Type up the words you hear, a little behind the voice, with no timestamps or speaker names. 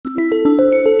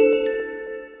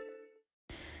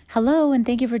Hello, and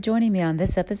thank you for joining me on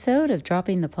this episode of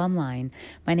Dropping the Plumb Line.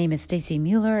 My name is Stacy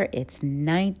Mueller. It's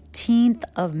 19th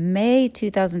of May,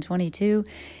 2022,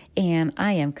 and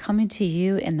I am coming to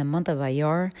you in the month of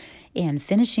Iyar. And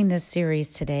finishing this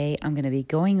series today, I'm going to be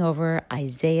going over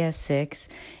Isaiah 6.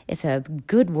 It's a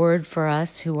good word for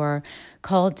us who are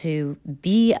called to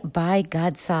be by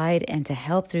God's side and to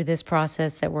help through this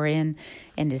process that we're in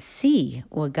and to see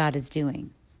what God is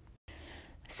doing.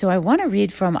 So I want to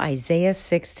read from Isaiah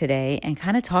 6 today and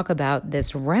kind of talk about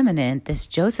this remnant, this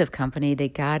Joseph company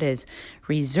that God has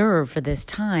reserved for this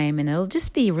time. And it'll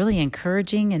just be really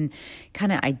encouraging and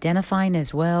kind of identifying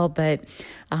as well. But,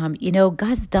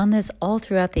 God's done this all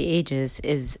throughout the ages,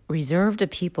 is reserved a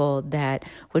people that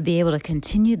would be able to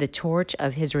continue the torch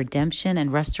of his redemption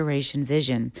and restoration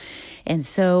vision. And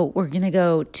so we're going to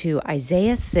go to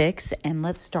Isaiah 6, and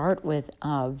let's start with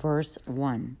verse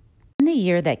 1. In the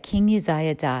year that King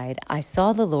Uzziah died, I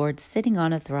saw the Lord sitting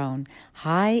on a throne,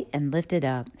 high and lifted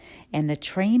up, and the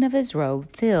train of his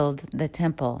robe filled the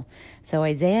temple. So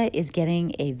Isaiah is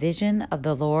getting a vision of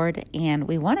the Lord, and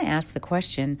we want to ask the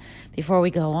question before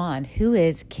we go on, who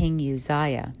is King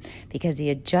Uzziah? Because he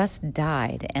had just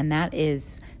died, and that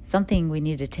is something we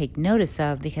need to take notice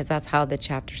of because that's how the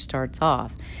chapter starts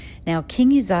off. Now,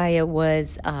 King Uzziah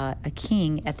was a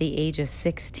king at the age of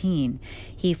 16.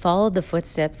 He followed the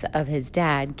footsteps of his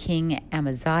dad, King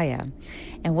Amaziah.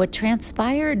 And what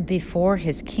transpired before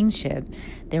his kingship,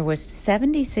 there was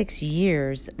 76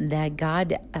 years that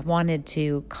God wanted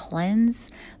to cleanse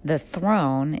the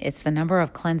throne. It's the number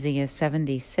of cleansing is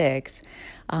 76,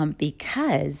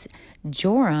 because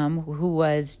Joram, who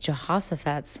was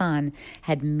Jehoshaphat's son,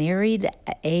 had married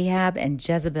Ahab and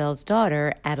Jezebel's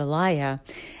daughter, Athaliah.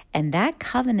 And that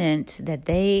covenant that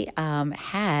they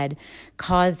had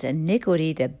caused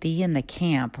iniquity to be in the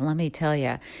camp. Let me tell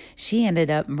you, she ended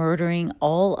up murdering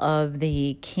all of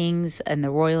the kings and the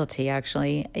royalty,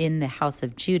 actually, in the house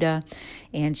of Judah.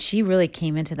 And she really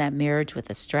came into that marriage with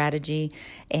a strategy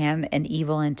and an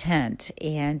evil intent.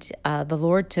 And the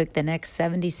Lord took the next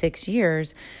 76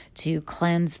 years to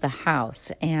cleanse the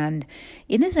house. And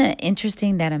isn't it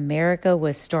interesting that America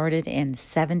was started in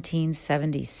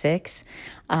 1776?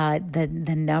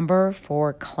 The number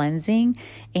for cleansing.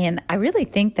 And I really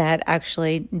think that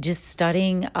actually just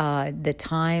studying the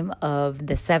time of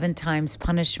the 7 times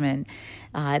punishment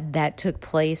that took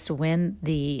place when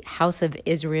the house of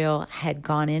Israel had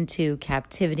gone into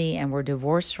captivity and were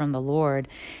divorced from the Lord,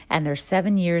 and their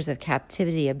 7 years of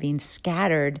captivity of being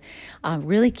scattered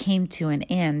really came to an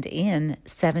end in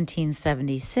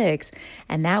 1776,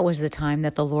 and that was the time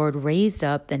that the Lord raised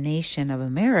up the nation of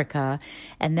America,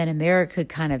 and then America could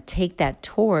kind of take that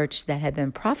torch that had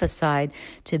been prophesied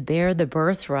to bear the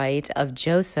birthright of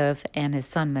Joseph and his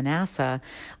son Manasseh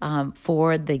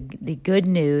for the good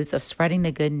news of spreading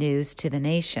the good news to the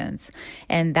nations.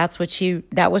 And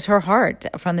that was her heart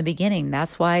from the beginning.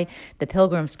 That's why the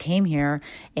pilgrims came here,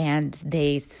 and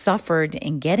they suffered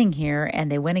in getting here,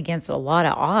 and they went against a lot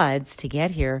of odds to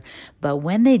get here. But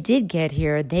when they did get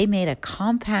here, they made a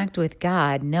compact with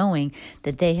God, knowing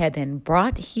that they had been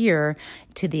brought here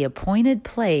to the appointed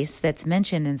place that's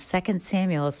mentioned in 2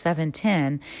 Samuel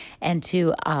 7:10, and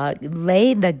to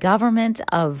lay the government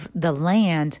of the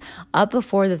land up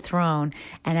before the throne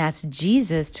and ask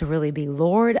Jesus to really be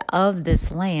Lord of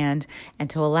this land and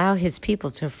to allow his people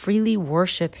to freely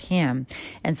worship him.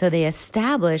 And so they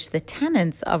established the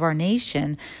tenets of our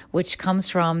nation, which comes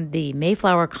from the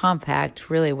Mayflower Compact,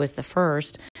 really was the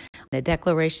first. The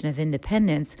Declaration of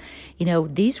Independence,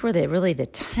 these were really the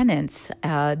tenets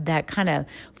that kind of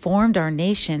formed our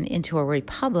nation into a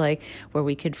republic where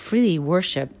we could freely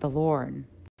worship the Lord.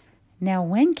 Now,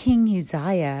 when King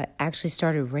Uzziah actually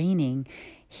started reigning,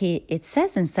 it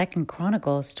says in 2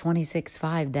 Chronicles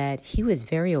 26:5 that he was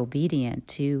very obedient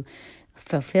to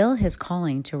fulfill his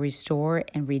calling to restore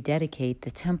and rededicate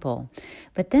the temple.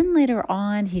 But then later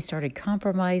on, he started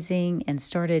compromising and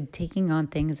started taking on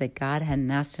things that God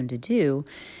hadn't asked him to do.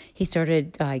 He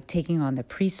started taking on the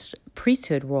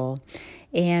priesthood role,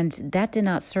 and that did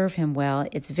not serve him well.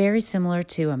 It's very similar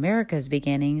to America's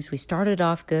beginnings. We started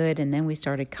off good, and then we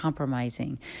started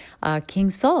compromising.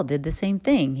 King Saul did the same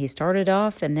thing. He started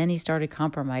off, and then he started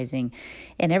compromising.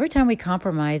 And every time we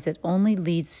compromise, it only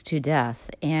leads to death.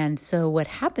 And so what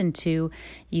happened to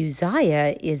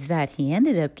Uzziah is that he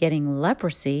ended up getting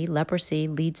leprosy. Leprosy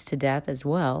leads to death as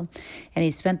well. And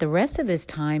he spent the rest of his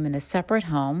time in a separate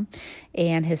home,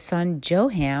 and his son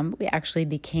Joram actually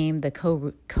became the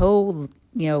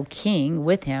king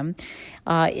with him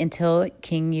until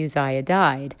King Uzziah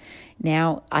died.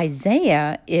 Now,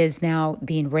 Isaiah is now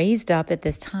being raised up at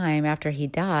this time after he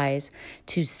dies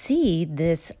to see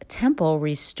this temple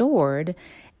restored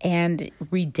and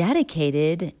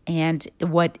rededicated, and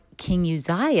what King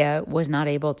Uzziah was not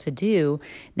able to do.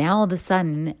 Now all of a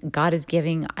sudden, God is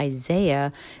giving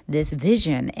Isaiah this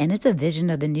vision, and it's a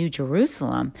vision of the New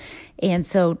Jerusalem. And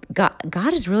so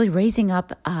God is really raising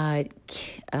up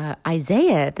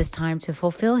Isaiah at this time to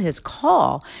fulfill his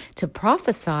call to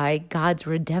prophesy God's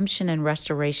redemption and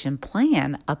restoration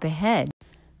plan up ahead.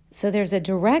 So there's a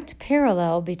direct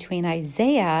parallel between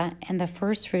Isaiah and the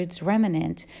first fruits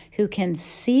remnant, who can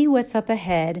see what's up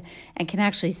ahead and can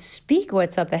actually speak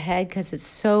what's up ahead because it's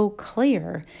so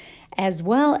clear, as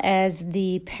well as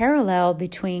the parallel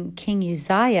between King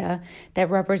Uzziah that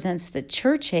represents the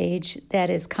church age that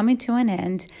is coming to an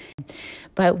end.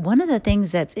 But one of the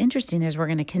things that's interesting as we're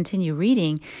going to continue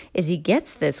reading is he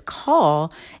gets this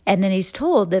call, and then he's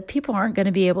told that people aren't going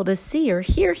to be able to see or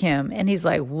hear him. And he's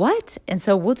like, what? And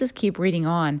so we'll just keep reading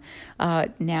on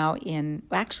now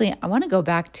I want to go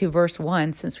back to verse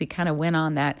 1 since we kind of went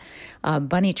on that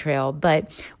bunny trail.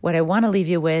 But what I want to leave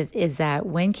you with is that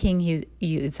when King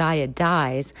Uzziah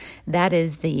dies, that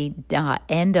is the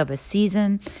end of a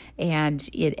season, and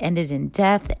it ended in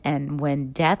death. And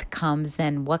when death comes,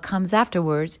 then what comes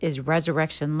afterwards is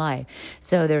resurrection life.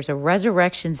 So there's a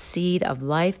resurrection seed of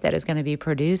life that is going to be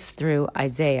produced through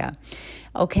Isaiah.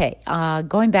 Okay,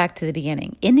 going back to the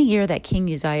beginning. In the year that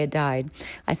King Uzziah died,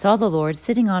 I saw the Lord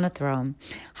sitting on a throne,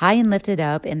 high and lifted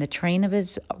up, and the train of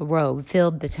his robe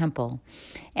filled the temple.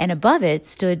 And above it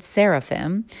stood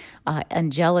seraphim,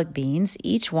 angelic beings.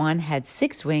 Each one had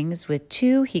 6 wings. With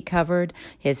 2 he covered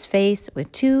his face,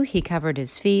 with 2 he covered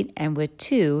his feet, and with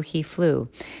 2 he flew.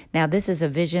 Now this is a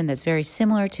vision that's very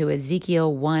similar to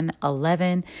Ezekiel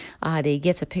 1:11. He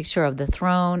gets a picture of the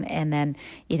throne, and then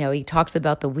he talks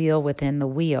about the wheel within the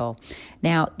wheel.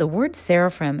 Now the word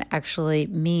seraphim actually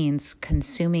means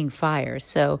consuming fire.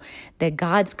 So that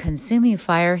God's consuming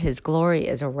fire, his glory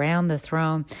is around the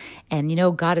throne, and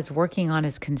God is working on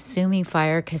his consuming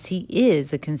fire because he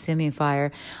is a consuming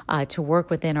fire to work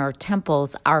within our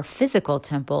temples, our physical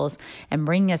temples, and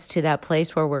bring us to that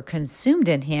place where we're consumed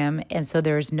in him. And so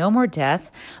there is no more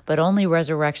death, but only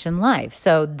resurrection life.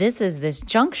 So this is this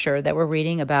juncture that we're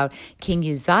reading about King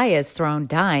Uzziah's throne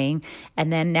dying,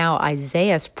 and then now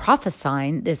Isaiah's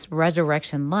prophesying this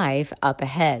resurrection life up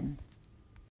ahead.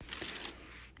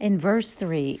 In verse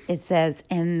 3, it says,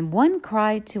 "And one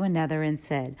cried to another and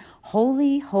said,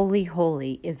 Holy, holy,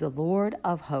 holy is the Lord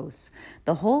of hosts.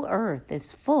 The whole earth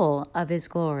is full of his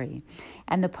glory.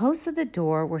 And the posts of the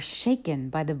door were shaken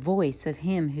by the voice of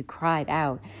him who cried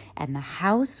out, and the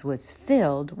house was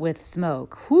filled with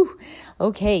smoke." Whew.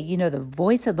 Okay, the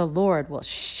voice of the Lord will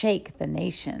shake the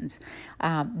nations.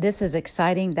 This is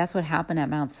exciting. That's what happened at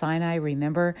Mount Sinai.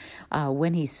 Remember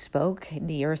when he spoke,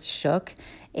 the earth shook.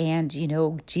 And,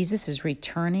 Jesus is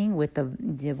returning with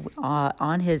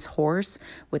on his horse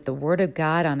with the word of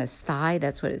God on his thigh.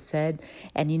 That's what it said.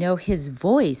 And, his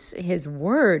voice, his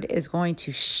word is going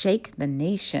to shake the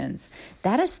nations.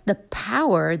 That is the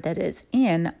power that is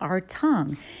in our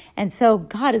tongue. And so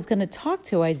God is going to talk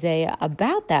to Isaiah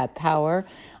about that power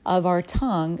of our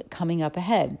tongue coming up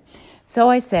ahead. So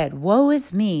I said, "Woe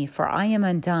is me, for I am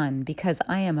undone, because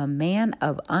I am a man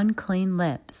of unclean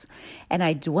lips, and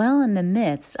I dwell in the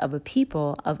midst of a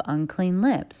people of unclean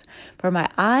lips. For my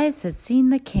eyes have seen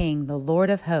the King, the Lord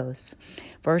of hosts."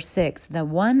 Verse 6, Then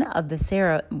one of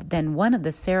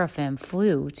the seraphim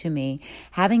flew to me,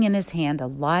 having in his hand a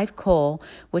live coal,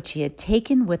 which he had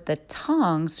taken with the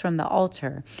tongs from the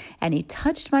altar. And he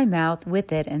touched my mouth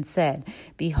with it and said,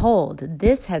 "Behold,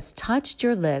 this has touched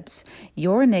your lips.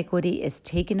 Your iniquity is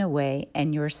taken away,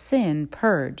 and your sin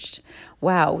purged."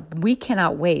 Wow, we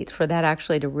cannot wait for that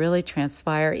actually to really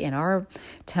transpire in our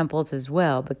temples as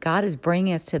well. But God is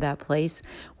bringing us to that place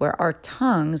where our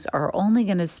tongues are only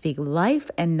going to speak life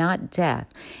and not death.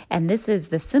 And this is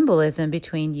the symbolism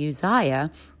between Uzziah,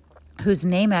 whose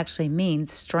name actually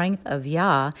means strength of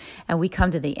Yah, and we come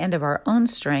to the end of our own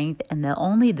strength, and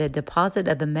only the deposit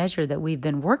of the measure that we've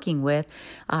been working with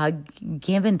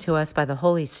given to us by the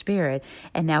Holy Spirit,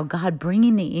 and now God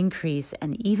bringing the increase,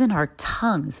 and even our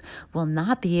tongues will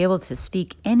not be able to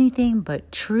speak anything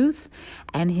but truth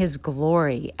and his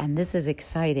glory, and this is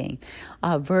exciting.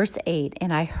 Verse 8,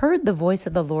 "And I heard the voice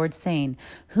of the Lord saying,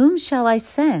 Whom shall I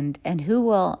send, and who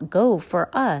will go for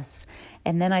us?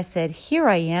 And then I said, Here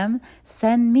I am,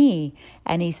 send me.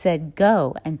 And he said,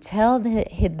 Go and tell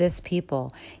this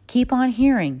people, keep on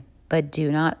hearing, but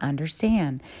do not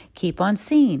understand. Keep on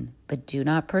seeing, but do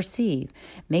not perceive.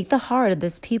 Make the heart of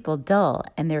this people dull,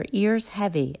 and their ears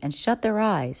heavy, and shut their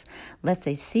eyes, lest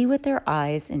they see with their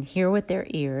eyes, and hear with their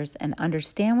ears, and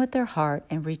understand with their heart,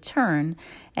 and return,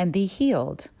 and be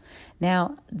healed.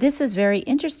 Now, this is very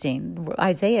interesting.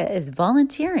 Isaiah is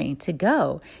volunteering to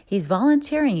go. He's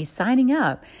volunteering. He's signing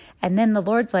up. And then the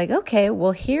Lord's like, okay,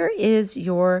 well, here is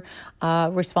your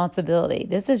responsibility.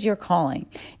 This is your calling.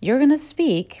 You're going to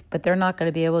speak, but they're not going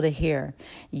to be able to hear.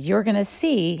 You're going to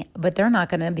see, but they're not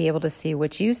going to be able to see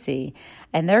what you see.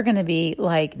 And they're going to be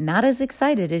like not as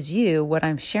excited as you, what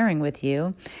I'm sharing with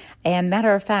you. And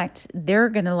matter of fact, they're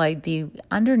going to be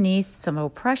underneath some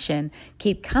oppression,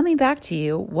 keep coming back to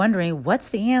you, wondering what's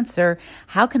the answer?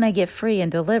 How can I get free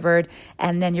and delivered?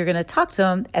 And then you're going to talk to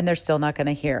them and they're still not going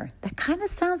to hear. That kind of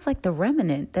sounds like the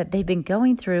remnant that they've been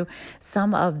going through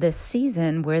some of this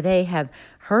season where they have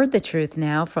heard the truth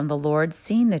now from the Lord,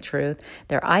 seen the truth.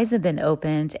 Their eyes have been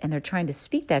opened and they're trying to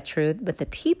speak that truth. But the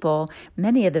people,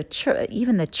 many of the church,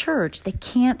 even the church, they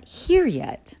can't hear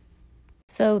yet.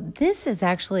 So this is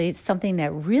actually something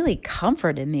that really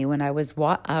comforted me when I was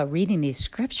reading these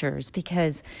scriptures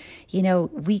because,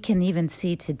 we can even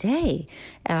see today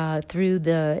through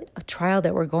the trial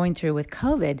that we're going through with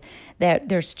COVID that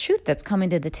there's truth that's coming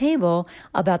to the table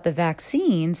about the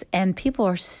vaccines and people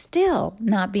are still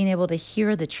not being able to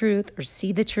hear the truth or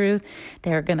see the truth.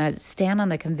 They're going to stand on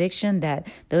the conviction that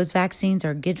those vaccines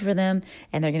are good for them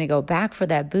and they're going to go back for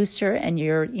that booster and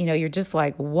you're just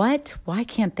like, what? Why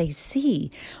can't they see?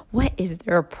 What is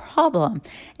their problem?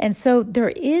 And so there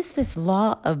is this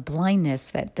law of blindness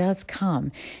that does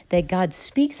come that God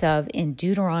speaks of in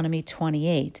Deuteronomy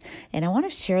 28. And I want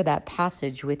to share that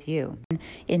passage with you.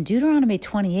 In Deuteronomy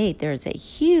 28, there's a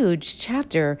huge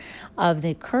chapter of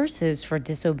the curses for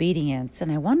disobedience.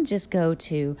 And I want to just go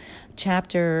to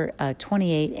chapter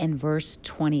 28 and verse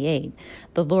 28.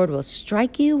 The Lord will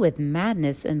strike you with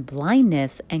madness and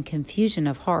blindness and confusion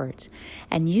of heart,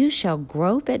 and you shall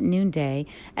grope at noonday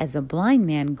as a blind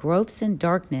man gropes in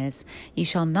darkness. You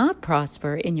shall not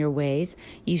prosper in your ways.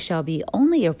 You shall be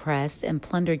only oppressed and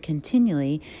plundered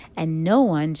continually, and no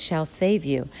one shall save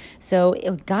you. So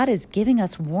God is giving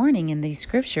us warning in these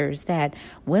scriptures that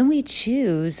when we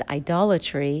choose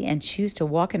idolatry and choose to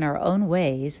walk in our own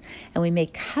ways, and we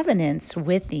make covenants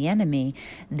with the enemy,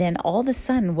 then all of a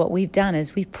sudden what we've done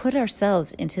is we've put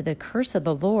ourselves into the curse of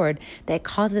the Lord that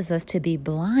causes us to be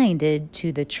blinded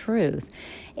to the truth.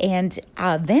 And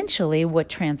eventually what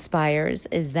transpires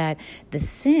is that the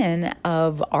sin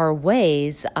of our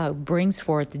ways brings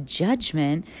forth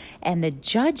judgment, and the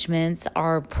judgments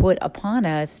are put upon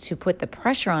us to put the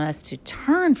pressure on us to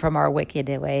turn from our wicked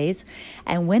ways.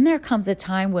 And when there comes a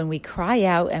time when we cry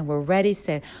out and we're ready to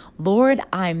say, Lord,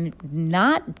 I'm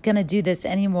not going to do this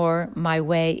anymore my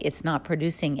way. It's not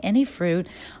producing any fruit.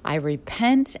 I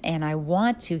repent and I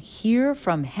want to hear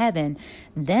from heaven.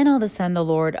 Then all of a sudden the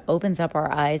Lord opens up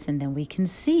our eyes and then we can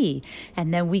see.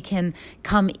 And then we can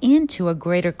come into a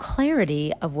greater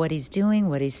clarity of what he's doing,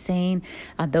 what he's saying.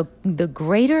 The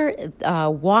greater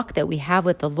walk that we have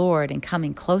with the Lord and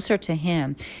coming closer to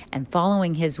him and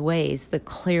following his ways, the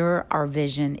clearer our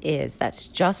vision is. That's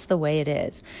just the way it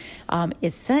is.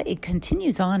 It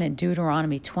continues on in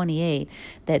Deuteronomy 28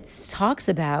 that talks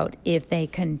about if they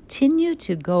continue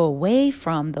to go away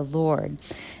from the Lord,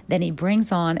 then he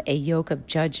brings on a yoke of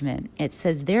judgment. It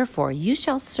says, therefore, you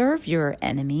shall serve your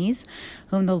enemies,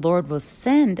 whom the Lord will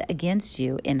send against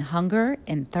you in hunger,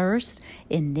 in thirst,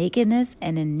 in nakedness,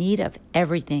 and in need of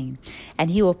everything.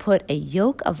 And he will put a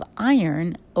yoke of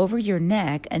iron over your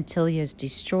neck until he has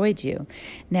destroyed you.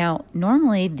 Now,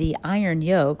 normally the iron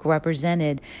yoke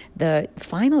represented the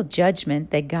final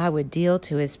judgment that God would deal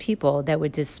to his people that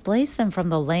would displace them from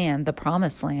the land, the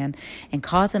promised land, and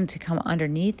cause them to come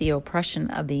underneath the oppression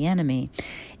of the enemy.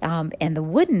 And the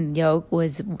wooden yoke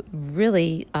was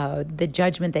really the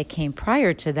judgment that came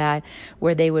prior to that,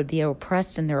 where they would be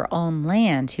oppressed in their own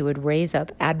land. He would raise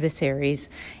up adversaries,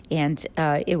 and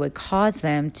it would cause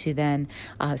them to then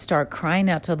start crying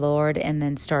out to the Lord and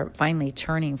then start finally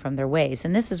turning from their ways.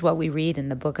 And this is what we read in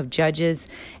the book of Judges.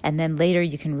 And then later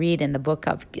you can read in the book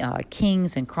of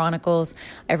Kings and Chronicles.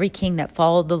 Every king that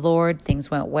followed the Lord, things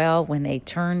went well. When they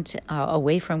turned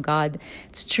away from God's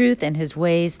truth and his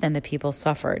ways, then the people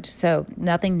suffered. So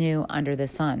nothing new under the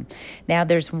sun. Now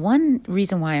there's one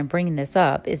reason why I'm bringing this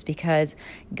up is because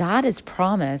God has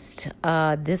promised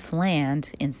this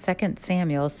land in 2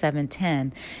 Samuel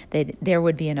 7:10 that there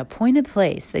would be an appointed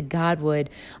place that God would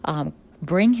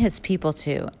bring his people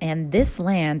to. And this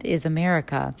land is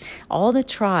America. All the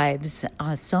tribes,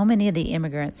 so many of the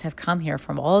immigrants have come here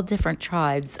from all different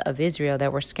tribes of Israel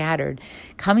that were scattered,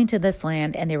 coming to this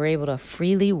land, and they were able to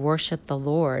freely worship the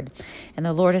Lord. And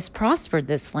the Lord has prospered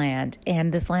this land,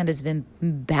 and this land has been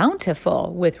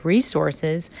bountiful with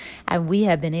resources, and we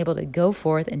have been able to go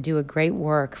forth and do a great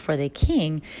work for the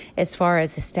King as far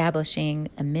as establishing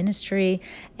a ministry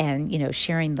and,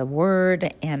 sharing the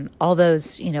word and all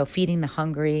those, feeding the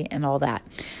hungry and all that.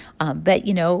 But,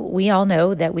 we all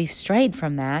know that we've strayed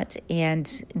from that,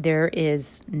 and there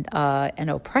is an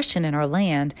oppression in our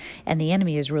land, and the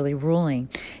enemy is really ruling.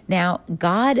 Now,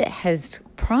 God has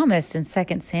promised in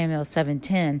 2 Samuel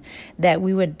 7:10 that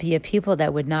we would be a people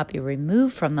that would not be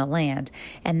removed from the land.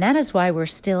 And that is why we're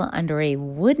still under a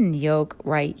wooden yoke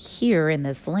right here in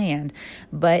this land.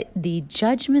 But the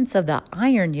judgments of the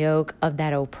iron yoke of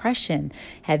that oppression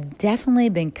have definitely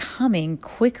been coming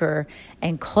quicker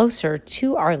and closer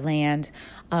to our land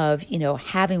of,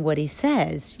 having what he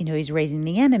says. He's raising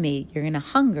the enemy. You're going to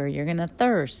hunger. You're going to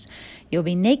thirst. You'll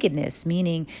be nakedness,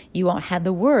 meaning you won't have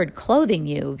the word clothing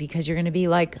you because you're going to be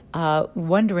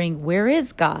wondering, where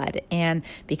is God? And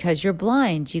because you're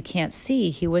blind, you can't see.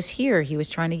 He was here. He was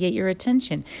trying to get your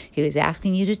attention. He was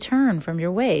asking you to turn from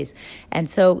your ways. And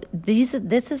so this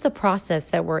is the process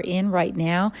that we're in right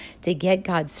now to get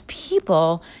God's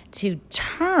people to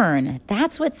turn.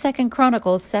 That's what 2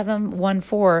 Chronicles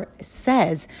 7:14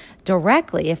 says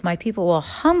directly. If my people will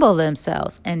humble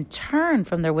themselves and turn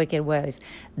from their wicked ways,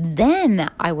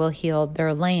 then I will heal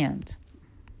their land.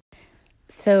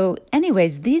 So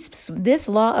anyways, this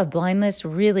law of blindness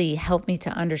really helped me to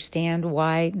understand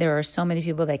why there are so many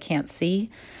people that can't see.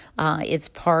 It's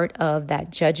part of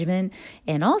that judgment.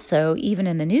 And also, even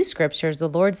in the new scriptures, the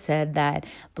Lord said that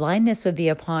blindness would be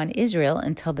upon Israel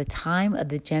until the time of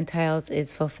the Gentiles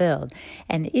is fulfilled.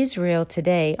 And Israel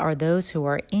today are those who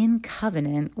are in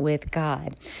covenant with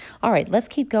God. All right, let's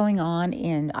keep going on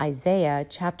in Isaiah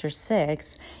chapter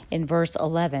 6 in verse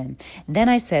 11. Then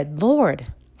I said,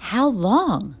 Lord, how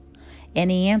long? And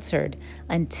he answered,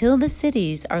 until the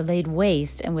cities are laid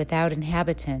waste and without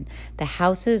inhabitant, the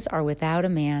houses are without a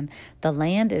man, the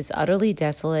land is utterly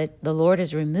desolate, the Lord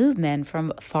has removed men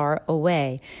from far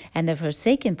away, and the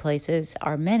forsaken places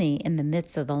are many in the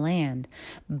midst of the land.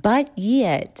 But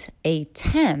yet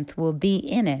 1/10 will be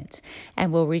in it,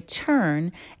 and will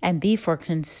return and be for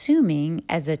consuming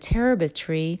as a terebinth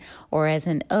tree or as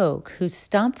an oak, whose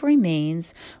stump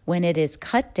remains when it is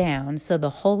cut down, so the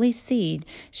holy seed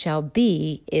shall be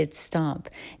its stump.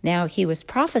 Now he was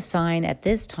prophesying at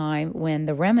this time when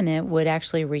the remnant would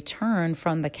actually return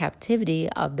from the captivity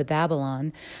of the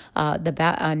Babylon,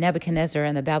 Nebuchadnezzar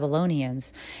and the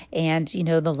Babylonians. And,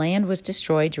 the land was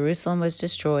destroyed, Jerusalem was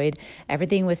destroyed,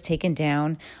 everything was taken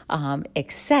down,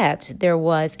 except there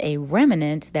was a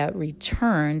remnant that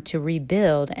returned to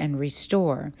rebuild and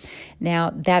restore. Now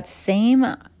that same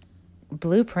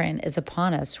blueprint is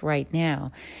upon us right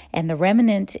now. And the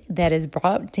remnant that is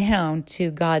brought down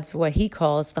to God's, what he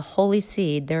calls the holy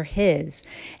seed, they're his.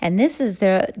 And this is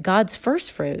God's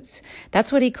first fruits.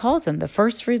 That's what he calls them, the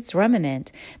first fruits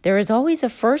remnant. There is always a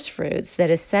first fruits that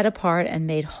is set apart and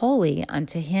made holy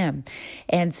unto him.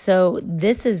 And so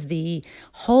this is the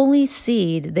holy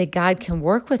seed that God can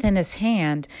work within his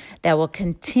hand that will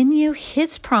continue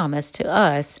his promise to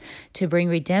us to bring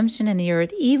redemption in the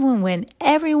earth, even when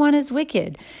everyone is wicked.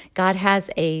 God has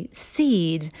a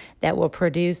seed that will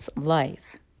produce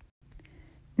life.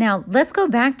 Now, let's go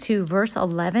back to verse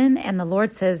 11, and the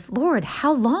Lord says, Lord,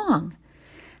 how long?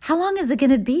 How long is it going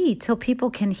to be till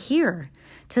people can hear,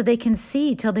 till they can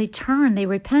see, till they turn, they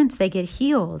repent, they get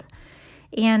healed?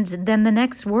 And then the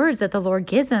next words that the Lord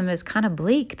gives him is kind of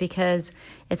bleak, because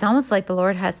it's almost like the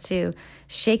Lord has to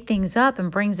shake things up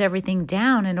and brings everything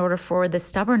down in order for the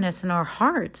stubbornness in our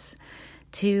hearts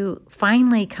to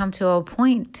finally come to a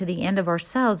point to the end of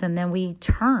ourselves, and then we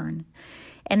turn.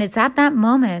 And it's at that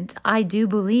moment, I do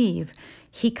believe,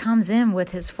 he comes in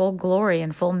with his full glory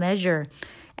and full measure,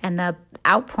 and the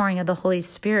outpouring of the Holy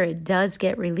Spirit does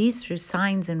get released through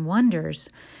signs and wonders,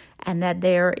 and that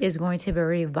there is going to be a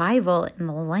revival in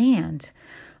the land.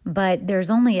 But there's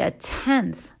only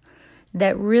 1/10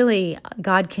 that really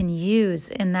God can use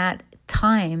in that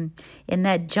time, in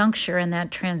that juncture, in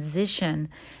that transition,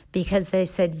 because they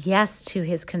said yes to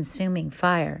his consuming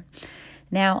fire.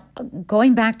 Now,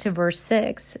 going back to verse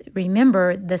 6,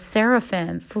 remember the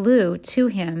seraphim flew to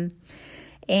him,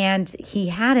 and he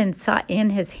had in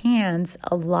his hands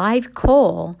a live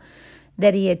coal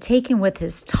that he had taken with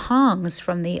his tongs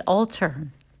from the altar.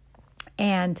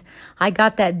 And I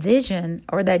got that vision,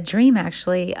 or that dream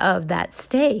actually, of that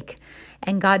steak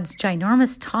and God's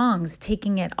ginormous tongs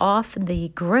taking it off the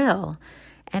grill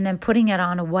and then putting it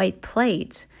on a white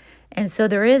plate. And so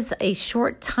there is a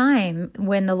short time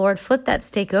when the Lord flipped that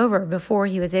steak over before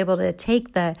he was able to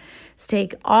take the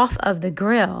steak off of the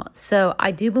grill. So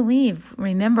I do believe,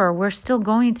 remember, we're still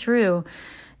going through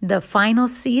the final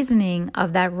seasoning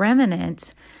of that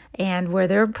remnant, and where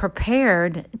they're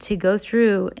prepared to go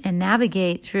through and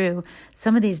navigate through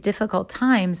some of these difficult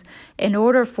times in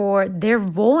order for their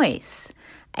voice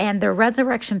and the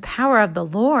resurrection power of the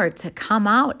Lord to come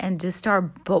out and just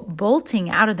start bolting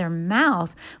out of their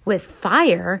mouth with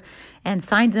fire and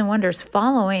signs and wonders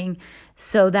following,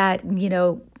 so that,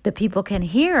 the people can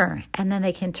hear and then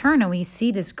they can turn, and we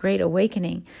see this great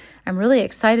awakening. I'm really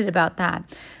excited about that.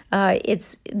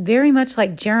 It's very much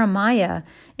like Jeremiah.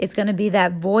 It's going to be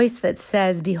that voice that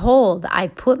says, "Behold, I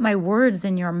put my words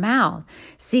in your mouth.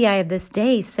 See, I have this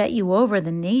day set you over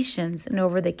the nations and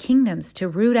over the kingdoms, to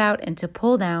root out and to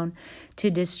pull down, to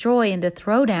destroy and to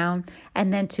throw down,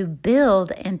 and then to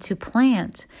build and to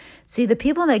plant." See, the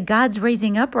people that God's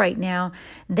raising up right now,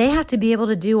 they have to be able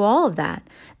to do all of that.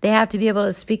 They have to be able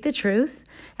to speak the truth,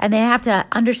 and they have to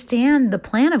understand the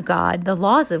plan of God, the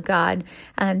laws of God,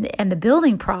 and the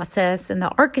building process and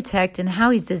the architect and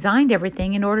how he's designed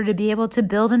everything in order to be able to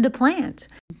build and to plant.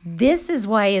 This is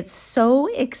why it's so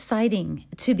exciting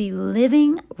to be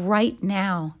living right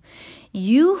now.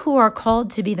 You who are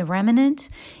called to be the remnant,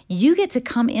 you get to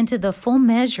come into the full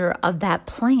measure of that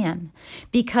plan.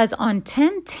 Because on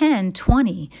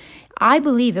 10/10/20, I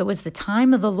believe it was the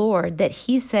time of the Lord that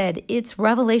he said it's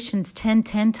Revelations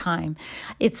 10:10 time.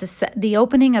 It's the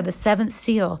opening of the seventh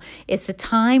seal. It's the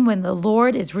time when the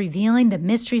Lord is revealing the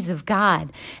mysteries of God.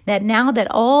 That now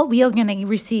that we are going to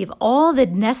receive all the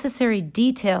necessary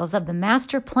details of the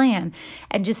master plan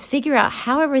and just figure out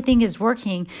how everything is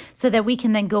working, so that we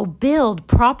can then go build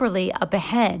properly up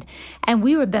ahead. And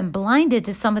we have been blinded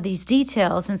to some of these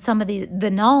details and some of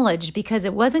the knowledge, because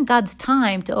it wasn't God's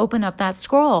time to open up that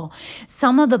scroll.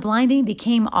 Some of the blinding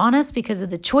became on us because of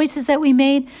the choices that we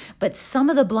made, but some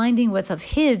of the blinding was of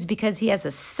his, because he has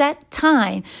a set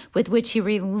time with which he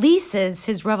releases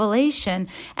his revelation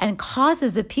and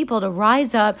causes the people to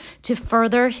rise up to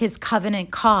further his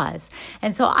covenant cause.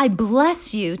 And so I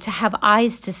bless you to have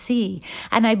eyes to see,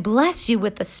 and I bless you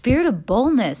with the spirit of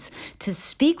boldness to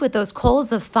speak with those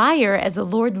coals of fire as the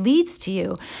Lord leads to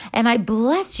you. And I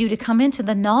bless you to come into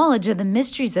the knowledge of the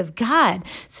mysteries of God,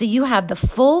 so you have the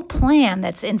full plan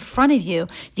that's in front of you.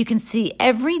 You can see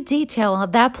every detail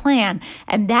of that plan,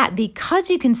 and that because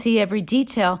you can see every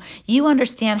detail, you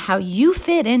understand how you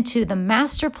fit into the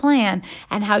master plan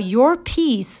and how your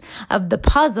piece of the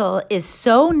puzzle is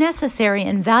so necessary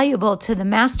and valuable to the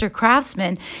master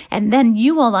craftsman. And then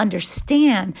you will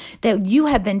understand that you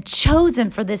have been chosen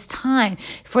for this time,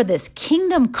 for this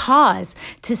kingdom cause,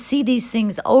 to see these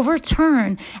things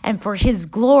overturn and for his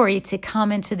glory to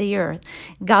come into the earth.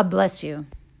 God bless you.